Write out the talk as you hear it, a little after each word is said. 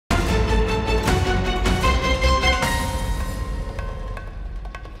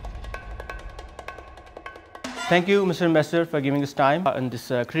Thank you, Mr. Ambassador, for giving us time in this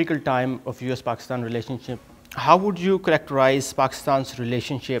critical time of US-Pakistan relationship. How would you characterize Pakistan's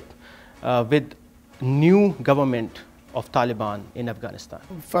relationship with new government of Taliban in Afghanistan?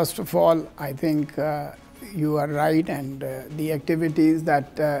 First of all, I think you are right, and the activities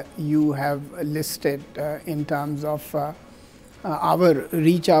that you have listed in terms of our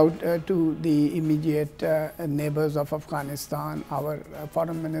reach out to the immediate neighbors of Afghanistan, our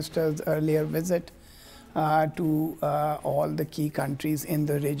foreign minister's earlier visit to all the key countries in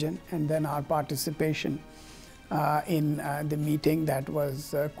the region, and then our participation in the meeting that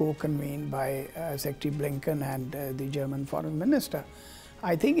was co-convened by Secretary Blinken and the German foreign minister.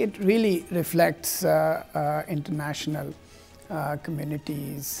 I think it really reflects international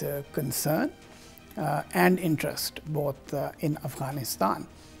community's concern and interest both in Afghanistan.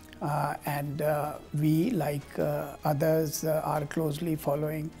 And we, like others, are closely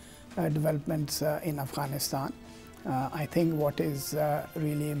following developments in Afghanistan. I think what is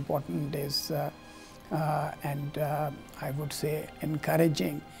really important is, and I would say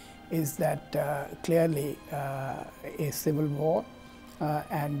encouraging, is that clearly a civil war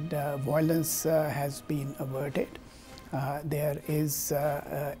and violence has been averted. There is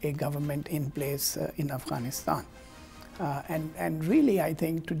a government in place in Afghanistan. And really, I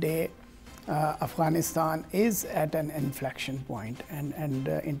think today Afghanistan is at an inflection point, and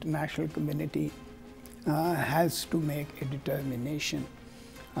international community has to make a determination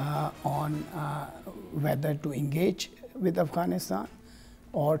on whether to engage with Afghanistan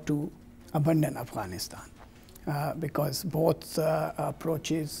or to abandon Afghanistan, because both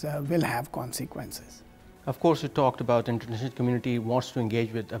approaches will have consequences. Of course, you talked about the international community wants to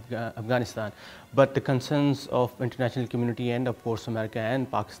engage with Afghanistan, but the concerns of international community and of course America and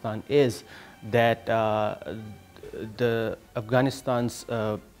Pakistan is that the Afghanistan's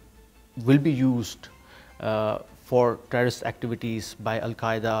will be used for terrorist activities by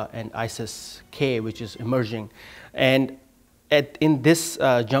Al-Qaeda and ISIS-K, which is emerging. And in this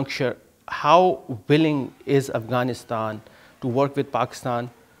juncture, how willing is Afghanistan to work with Pakistan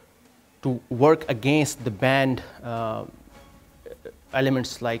to work against the banned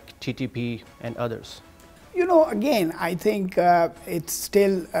elements like TTP and others? You know, again, I think it's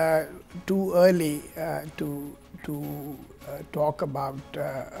still too early to talk about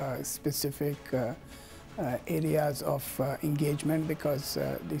specific areas of engagement, because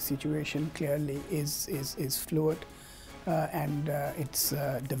the situation clearly is fluid and it's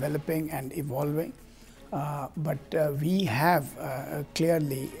developing and evolving. But we have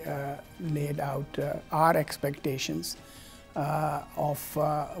clearly laid out our expectations of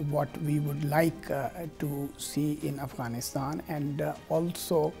what we would like to see in Afghanistan, and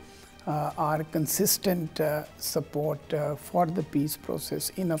also our consistent support for the peace process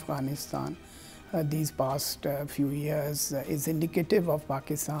in Afghanistan these past few years is indicative of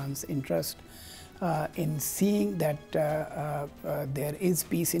Pakistan's interest in seeing that there is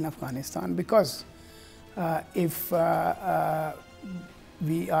peace in Afghanistan, because if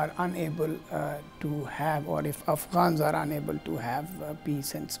we are unable to have, or if Afghans are unable to have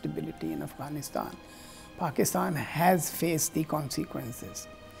peace and stability in Afghanistan, Pakistan has faced the consequences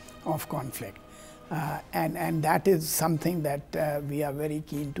of conflict. And that is something that we are very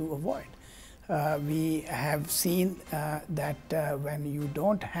keen to avoid. We have seen that when you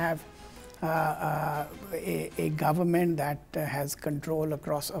don't have a government that has control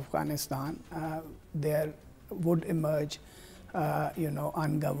across Afghanistan, there would emerge,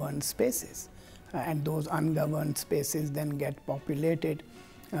 ungoverned spaces, and those ungoverned spaces then get populated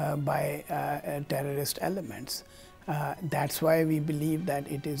by terrorist elements. That's why we believe that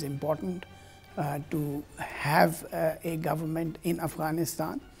it is important to have a government in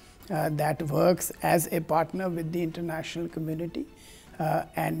Afghanistan that works as a partner with the international community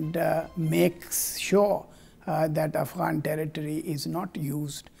and makes sure that Afghan territory is not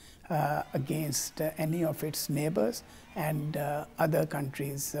used against any of its neighbors and other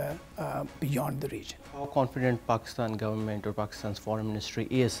countries beyond the region. How confident Pakistan government or Pakistan's foreign ministry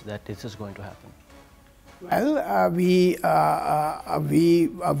is that this is going to happen? Well, we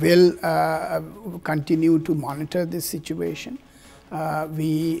will continue to monitor this situation.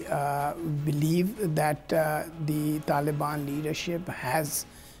 We believe that the Taliban leadership has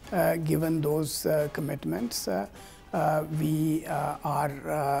given those commitments. We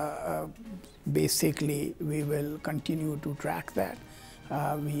are basically, we will continue to track that.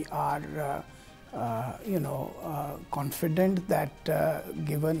 We are confident that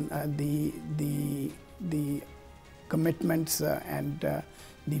given the commitments and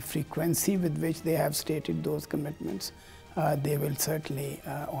the frequency with which they have stated those commitments, they will certainly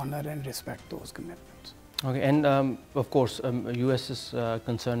honor and respect those commitments. Okay, and of course, US's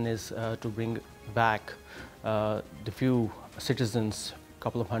concern is to bring back the few citizens,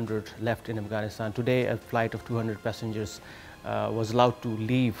 couple of hundred left in Afghanistan. Today, a flight of 200 passengers was allowed to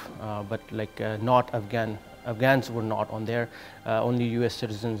leave, but not Afghans were not on there. Only US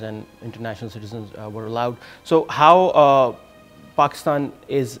citizens and international citizens were allowed. So how Pakistan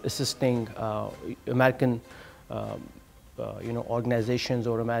is assisting American organizations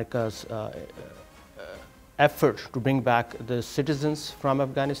or America's effort to bring back the citizens from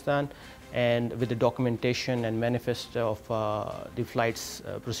Afghanistan, and with the documentation and manifesto of the flight's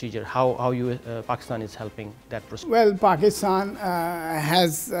procedure, how Pakistan is helping that procedure? Well, Pakistan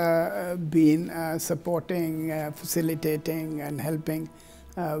has been supporting, facilitating and helping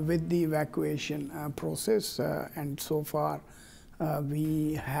with the evacuation process, and so far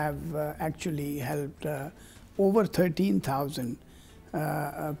we have actually helped over 13,000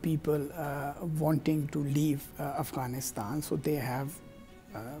 people wanting to leave Afghanistan. So they have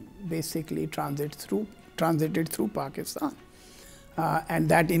basically transited through Pakistan, and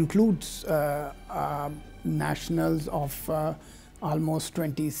that includes nationals of almost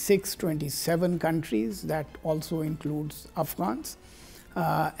 26, 27 countries. That also includes Afghans,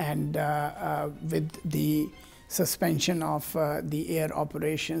 and with the suspension of the air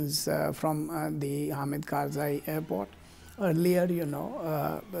operations from the Hamid Karzai airport. Earlier,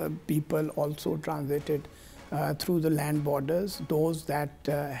 people also transited through the land borders. Those that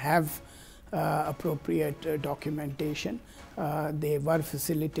have appropriate documentation, they were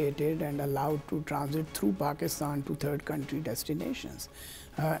facilitated and allowed to transit through Pakistan to third country destinations.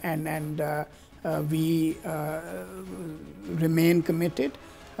 We remain committed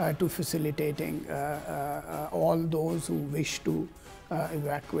to facilitating all those who wish to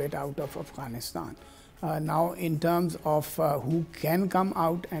evacuate out of Afghanistan. Now, in terms of who can come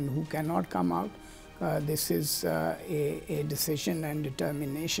out and who cannot come out, this is a decision and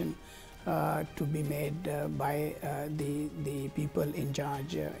determination to be made by the people in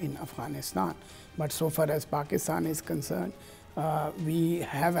charge in Afghanistan. But so far as Pakistan is concerned, we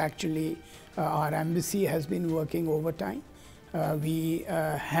have actually, our embassy has been working overtime. We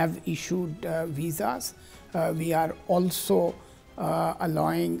have issued visas. We are also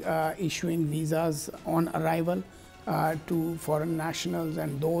issuing visas on arrival to foreign nationals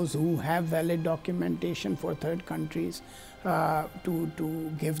and those who have valid documentation for third countries,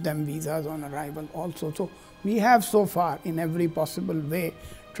 to give them visas on arrival also. So we have so far in every possible way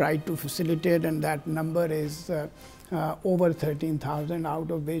tried to facilitate, and that number is over 13,000,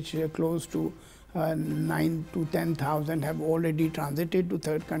 out of which close to 9 to 10,000 have already transited to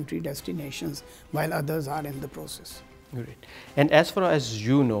third country destinations, while others are in the process. Great. And as far as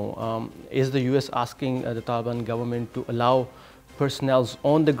you know, is the US asking the Taliban government to allow personnel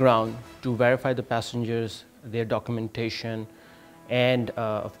on the ground to verify the passengers, their documentation, and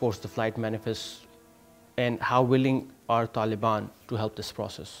of course the flight manifest, and how willing are Taliban to help this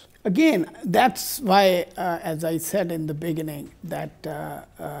process? Again, that's why, as I said in the beginning, that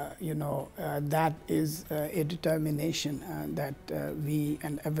that is a determination that we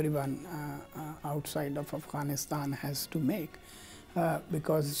and everyone outside of Afghanistan has to make,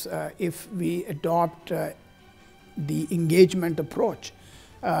 because if we adopt the engagement approach,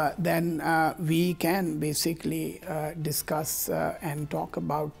 then we can basically discuss and talk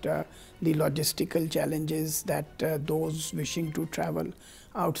about the logistical challenges that those wishing to travel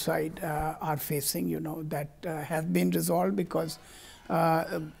outside are facing, that have been resolved, because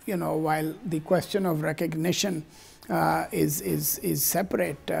while the question of recognition is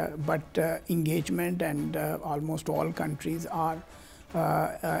separate, but engagement, and almost all countries are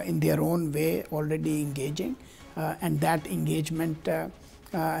in their own way already engaging, and that engagement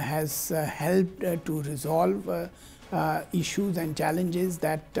has helped to resolve issues and challenges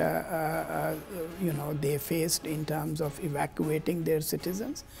that they faced in terms of evacuating their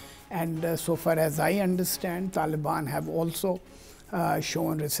citizens. And so far as I understand, Taliban have also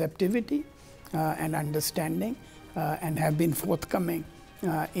shown receptivity and understanding, and have been forthcoming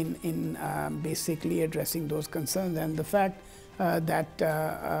in basically addressing those concerns. And the fact that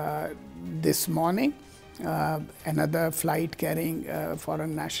this morning another flight carrying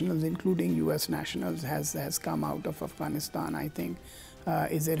foreign nationals, including US nationals, has come out of Afghanistan, I think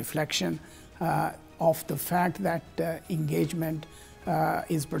is a reflection of the fact that engagement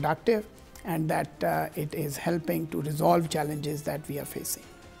is productive, and that it is helping to resolve challenges that we are facing.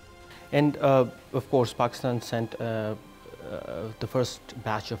 And of course, Pakistan sent the first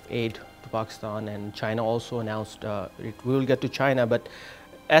batch of aid to Pakistan, and China also announced it will get to China. But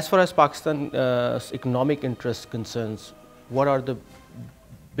as far as Pakistan's economic interest concerns, what are the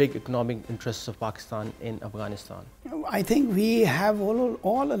big economic interests of Pakistan in Afghanistan? I think we have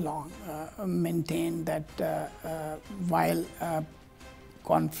all along maintained that while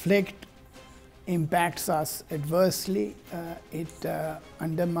conflict impacts us adversely, it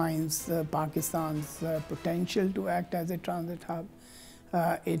undermines Pakistan's potential to act as a transit hub.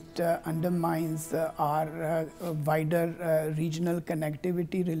 It undermines our wider regional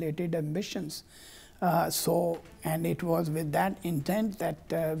connectivity related ambitions. And it was with that intent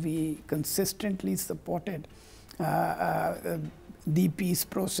that we consistently supported the peace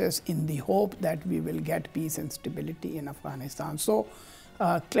process in the hope that we will get peace and stability in Afghanistan. So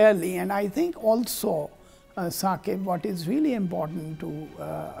clearly, and I think also, Saqib, what is really important to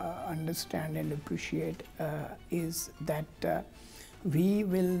understand and appreciate is that we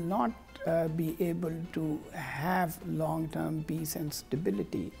will not be able to have long-term peace and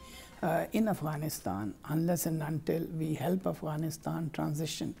stability in Afghanistan unless and until we help Afghanistan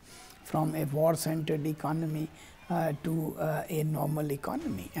transition from a war-centered economy to a normal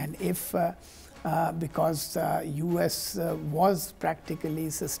economy. And if because US was practically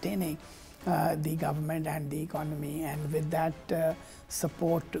sustaining the government and the economy, and with that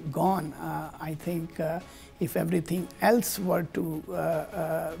support gone, I think if everything else were to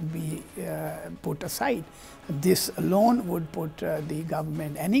be put aside, this alone would put the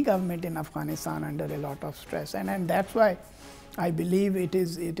government, any government in Afghanistan, under a lot of stress. And that's why I believe it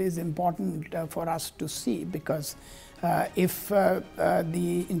is important for us to see, because if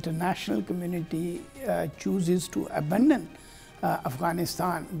the international community chooses to abandon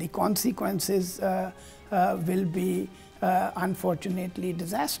Afghanistan, the consequences will be unfortunately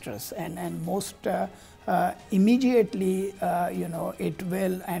disastrous, and most immediately, it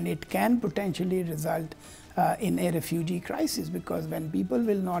will and it can potentially result in a refugee crisis, because when people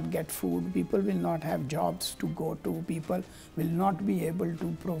will not get food, people will not have jobs to go to, people will not be able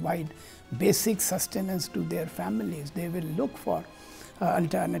to provide basic sustenance to their families. They will look for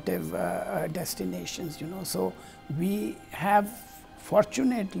alternative destinations, So we have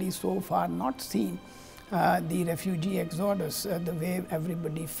fortunately so far not seen the refugee exodus the way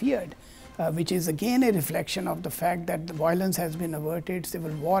everybody feared, which is again a reflection of the fact that the violence has been averted,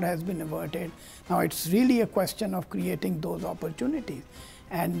 civil war has been averted. Now it's really a question of creating those opportunities,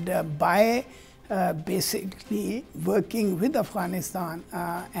 and by basically working with Afghanistan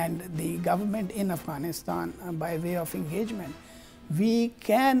and the government in Afghanistan by way of engagement, we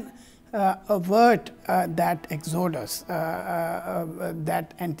can avert that exodus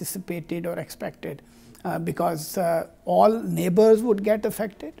that anticipated or expected, because all neighbors would get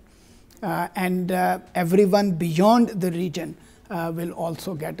affected, and everyone beyond the region will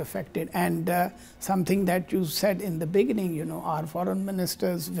also get affected. And something that you said in the beginning, our foreign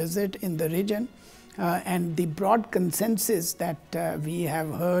ministers visit in the region, and the broad consensus that we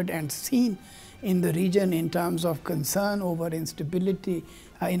have heard and seen in the region in terms of concern over instability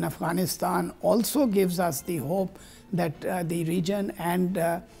in Afghanistan also gives us the hope that the region and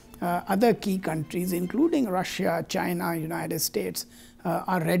other key countries, including Russia, China, United States,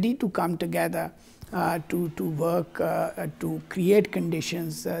 are ready to come together to work to create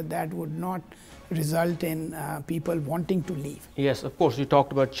conditions that would not result in people wanting to leave. Yes, of course, you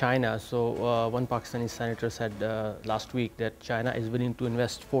talked about China. So one Pakistani senator said last week that China is willing to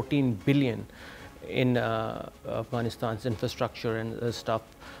invest 14 billion in Afghanistan's infrastructure and stuff.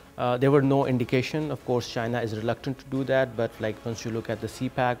 There were no indication. Of course, China is reluctant to do that, but like once you look at the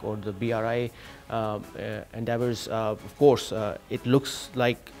CPAC or the BRI endeavors, of course, it looks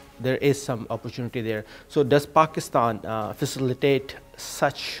like there is some opportunity there. So does Pakistan facilitate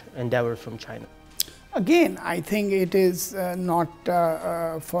such endeavors from China? Again, I think it is not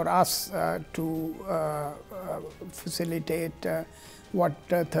for us to facilitate what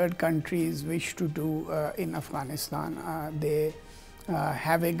third countries wish to do in Afghanistan. They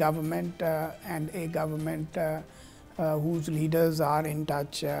have a government and a government whose leaders are in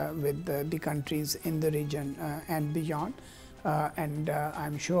touch with the countries in the region and beyond. And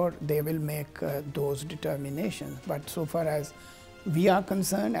I'm sure they will make those determinations. But so far as we are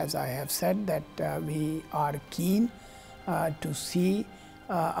concerned, as I have said, that we are keen to see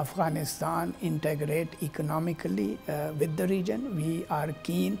Afghanistan integrate economically with the region. We are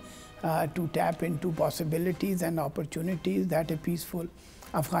keen to tap into possibilities and opportunities that a peaceful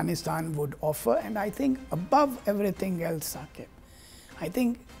Afghanistan would offer. And I think above everything else, Saqib, I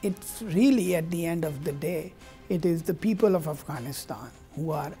think it's really at the end of the day, it is the people of Afghanistan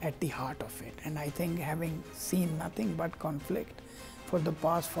who are at the heart of it. And I think having seen nothing but conflict for the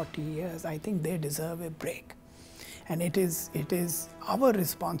past 40 years, I think they deserve a break. And it is our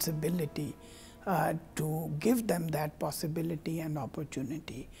responsibility to give them that possibility and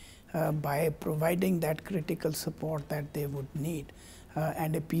opportunity by providing that critical support that they would need.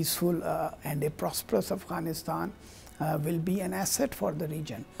 And a peaceful and a prosperous Afghanistan will be an asset for the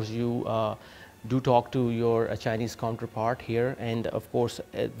region. You do talk to your Chinese counterpart here, and of course,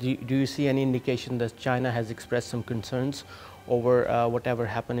 do you see any indication that China has expressed some concerns over whatever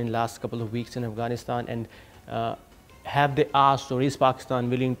happened in last couple of weeks in Afghanistan, and have they asked, or is Pakistan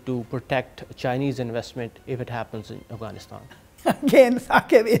willing to protect Chinese investment if it happens in Afghanistan? Again,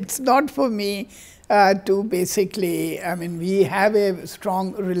 Saqib, it's not for me to basically, I mean, we have a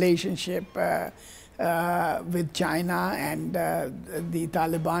strong relationship with China, and the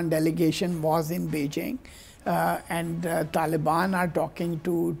Taliban delegation was in Beijing, and Taliban are talking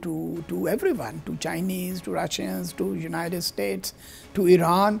to everyone, to Chinese, to Russians, to United States, to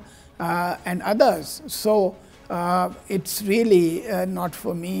Iran and others. So it's really not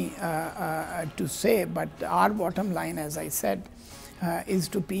for me to say, but our bottom line, as I said, is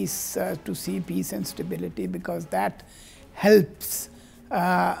to see peace and stability, because that helps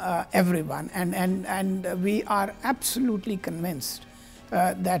everyone, and we are absolutely convinced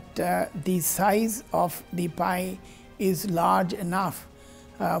that the size of the pie is large enough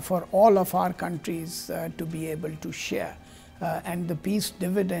for all of our countries to be able to share, and the peace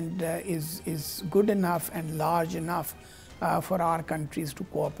dividend is good enough and large enough for our countries to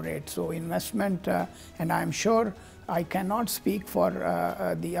cooperate. So investment, and I am sure I cannot speak for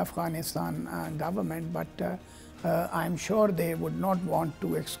the Afghanistan government, but I am sure they would not want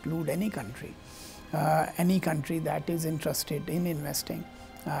to exclude any country that is interested in investing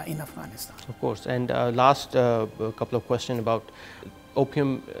in Afghanistan. Of course. And last couple of questions about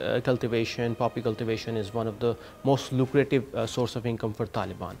opium cultivation. Poppy cultivation is one of the most lucrative source of income for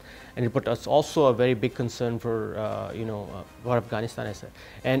Taliban, and it's also a very big concern for for Afghanistan as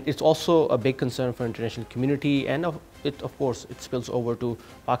and it's also a big concern for international community, and of course it spills over to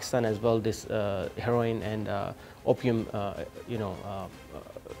Pakistan as well. This heroin and opium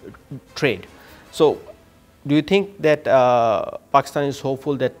trade. So do you think that Pakistan is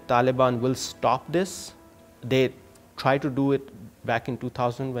hopeful that Taliban will stop this? They tried to do it back in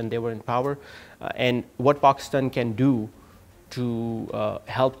 2000 when they were in power, and what Pakistan can do to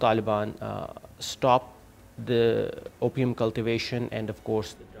help Taliban stop the opium cultivation and of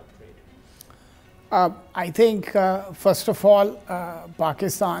course the drug trade? I think first of all,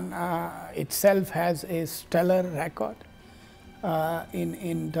 Pakistan itself has a stellar record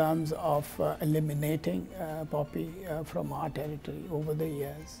in terms of eliminating poppy from our territory over the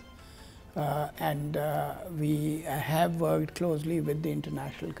years. And we have worked closely with the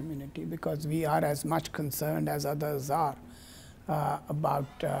international community, because we are as much concerned as others are about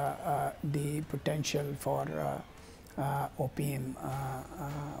the potential for opium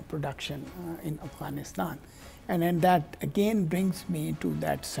production in Afghanistan. And then that again brings me to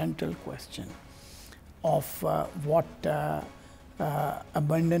that central question of what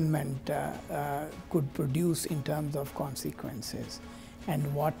abandonment could produce in terms of consequences,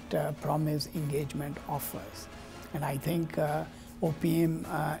 and what promise engagement offers. And I think opium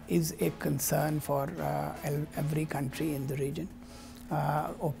is a concern for every country in the region.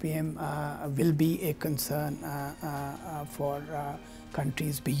 Opium will be a concern for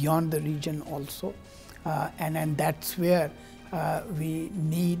countries beyond the region also, and that's where we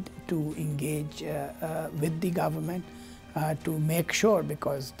need to engage with the government to make sure,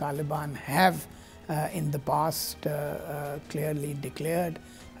 because Taliban have in the past clearly declared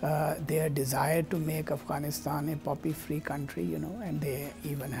their desire to make Afghanistan a poppy-free country, and they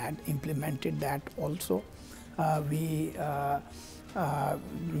even had implemented that also. We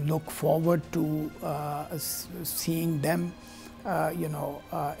look forward to seeing them,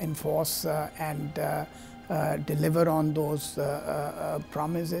 enforce and deliver on those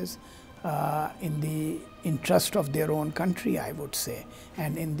promises in the interest of their own country, I would say,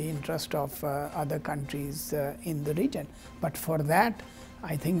 and in the interest of other countries in the region. But for that,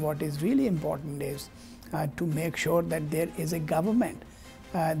 I think what is really important is to make sure that there is a government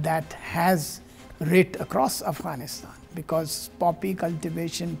that has writ across Afghanistan, because poppy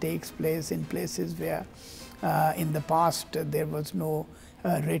cultivation takes place in places where in the past there was no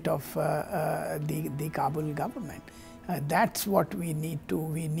writ of the Kabul government. That's what we need to.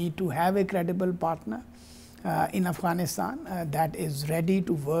 We need to have a credible partner in Afghanistan that is ready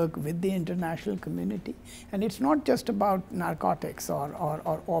to work with the international community. And it's not just about narcotics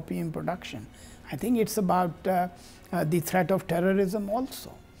or opium production. I think it's about the threat of terrorism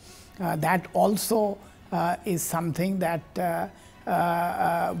also. That also is something that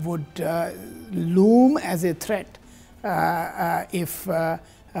would loom as a threat if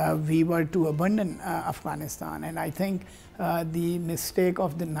we were to abandon Afghanistan. And I think the mistake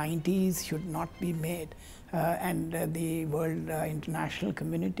of the 90s should not be made, and the world international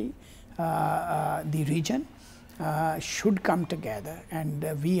community, the region should come together, and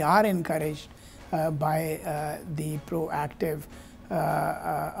we are encouraged by the proactive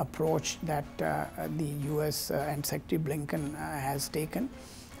approach that the US and Secretary Blinken has taken.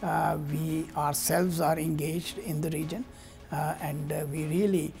 We ourselves are engaged in the region, and we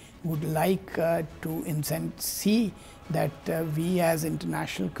really would like to see that we as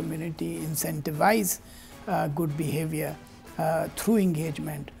international community incentivize good behavior through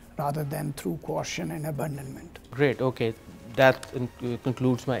engagement rather than through caution and abandonment. Great, okay. That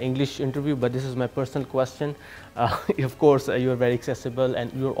concludes my English interview, but this is my personal question. Of course, you are very accessible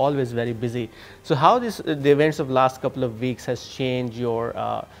and you are always very busy. So how the events of last couple of weeks has changed your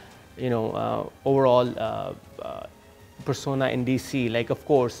overall persona in DC? Like, of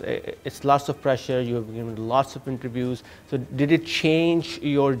course, it's lots of pressure, you have given lots of interviews. So did it change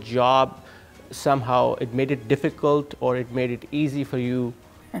your job somehow? It made it difficult or it made it easy for you?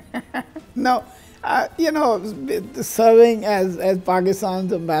 No. Serving as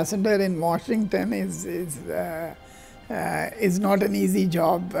Pakistan's ambassador in Washington is not an easy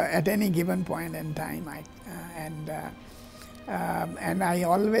job at any given point in time. And I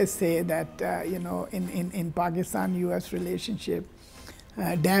always say that in Pakistan-US relationship,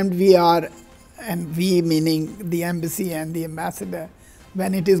 damned we are, and we meaning the embassy and the ambassador,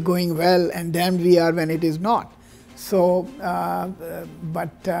 when it is going well, and damned we are when it is not. So,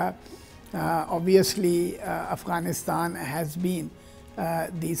 obviously, Afghanistan has been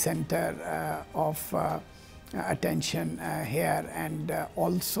the center of attention here, and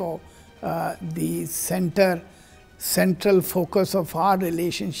also the central focus of our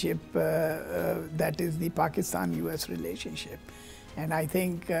relationship, that is the Pakistan-US relationship. And I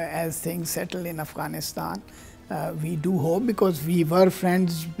think as things settle in Afghanistan, we do hope, because we were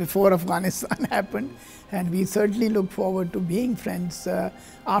friends before Afghanistan happened, and we certainly look forward to being friends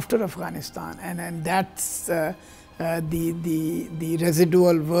after Afghanistan. And that's the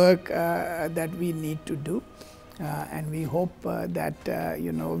residual work that we need to do. And we hope that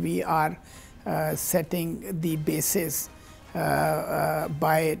we are setting the basis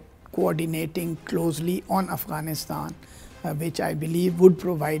by coordinating closely on Afghanistan, which I believe would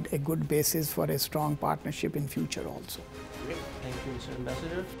provide a good basis for a strong partnership in future also. Thank you, Mr.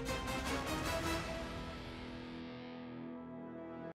 Ambassador.